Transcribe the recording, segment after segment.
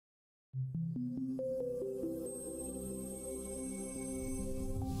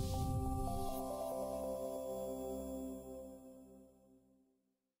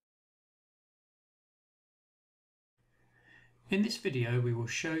In this video we will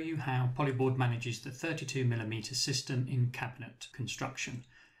show you how PolyBoard manages the 32mm system in cabinet construction.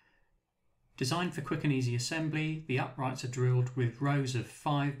 Designed for quick and easy assembly, the uprights are drilled with rows of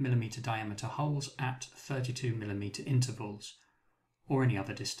 5mm diameter holes at 32mm intervals, or any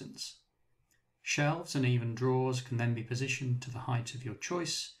other distance. Shelves and even drawers can then be positioned to the height of your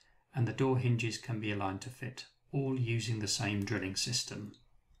choice, and the door hinges can be aligned to fit, all using the same drilling system.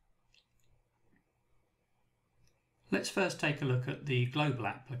 Let's first take a look at the global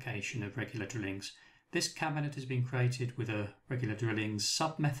application of regular drillings. This cabinet has been created with a regular drillings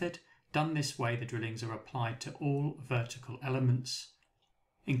sub-method. Done this way, the drillings are applied to all vertical elements,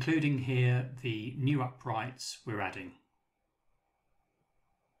 including here the new uprights we're adding.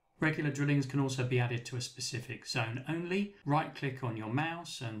 Regular drillings can also be added to a specific zone only. Right-click on your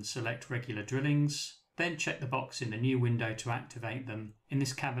mouse and select regular drillings. Then check the box in the new window to activate them in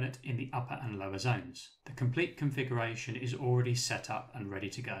this cabinet in the upper and lower zones. The complete configuration is already set up and ready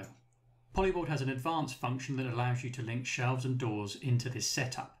to go. PolyBoard has an advanced function that allows you to link shelves and doors into this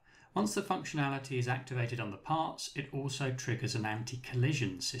setup. Once the functionality is activated on the parts, it also triggers an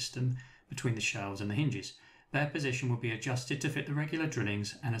anti-collision system between the shelves and the hinges. Their position will be adjusted to fit the regular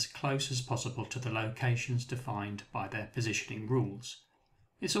drillings and as close as possible to the locations defined by their positioning rules.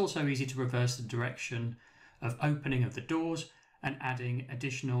 It's also easy to reverse the direction of opening of the doors, and adding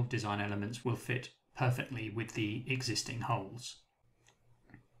additional design elements will fit perfectly with the existing holes.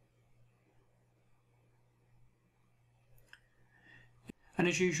 And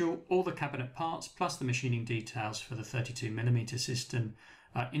as usual, all the cabinet parts plus the machining details for the 32mm system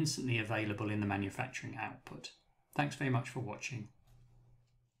are instantly available in the manufacturing output. Thanks very much for watching.